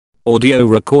Audio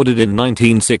recorded in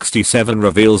 1967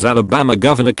 reveals Alabama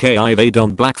Governor Kay Ivey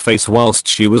donned blackface whilst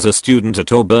she was a student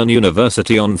at Auburn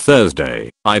University on Thursday.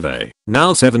 Ivey,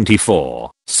 now 74,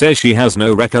 says she has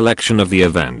no recollection of the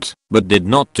event, but did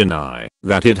not deny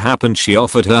that it happened. She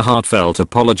offered her heartfelt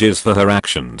apologies for her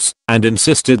actions and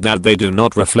insisted that they do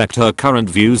not reflect her current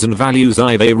views and values.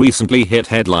 Ivey recently hit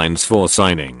headlines for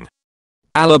signing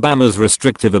Alabama's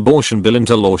restrictive abortion bill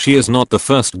into law. She is not the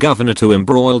first governor to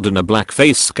embroiled in a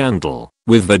blackface scandal,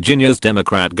 with Virginia's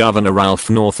Democrat Governor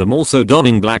Northam also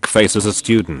donning blackface as a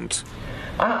student.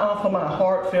 I offer my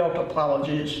heartfelt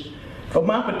apologies for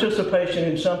my participation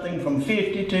in something from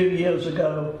 52 years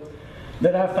ago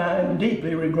that I find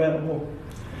deeply regrettable.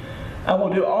 I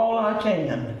will do all I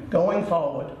can going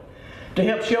forward to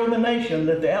help show the nation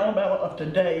that the Alabama of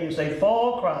today is a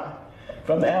far cry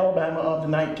from the Alabama of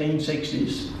the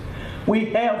 1960s. We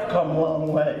have come a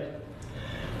long way.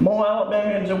 More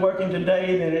Alabamians are working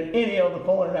today than at any other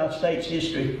point in our state's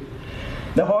history.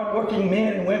 The hardworking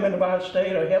men and women of our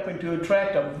state are helping to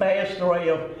attract a vast array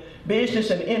of business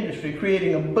and industry,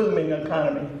 creating a booming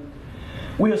economy.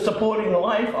 We are supporting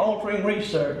life-altering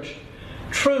research.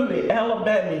 Truly,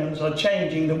 Alabamians are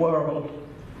changing the world.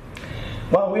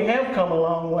 While we have come a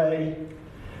long way,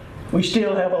 we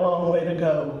still have a long way to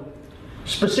go,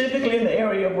 specifically in the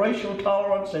area of racial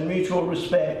tolerance and mutual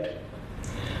respect.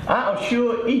 I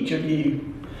assure each of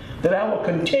you that I will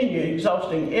continue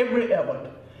exhausting every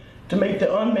effort to meet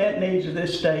the unmet needs of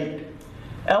this state.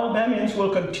 Alabamians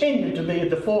will continue to be at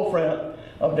the forefront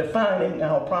of defining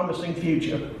our promising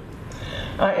future.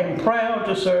 I am proud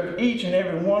to serve each and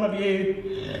every one of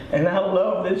you, and I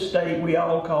love this state we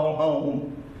all call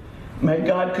home. May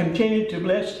God continue to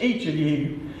bless each of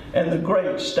you and the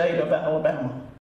great state of Alabama.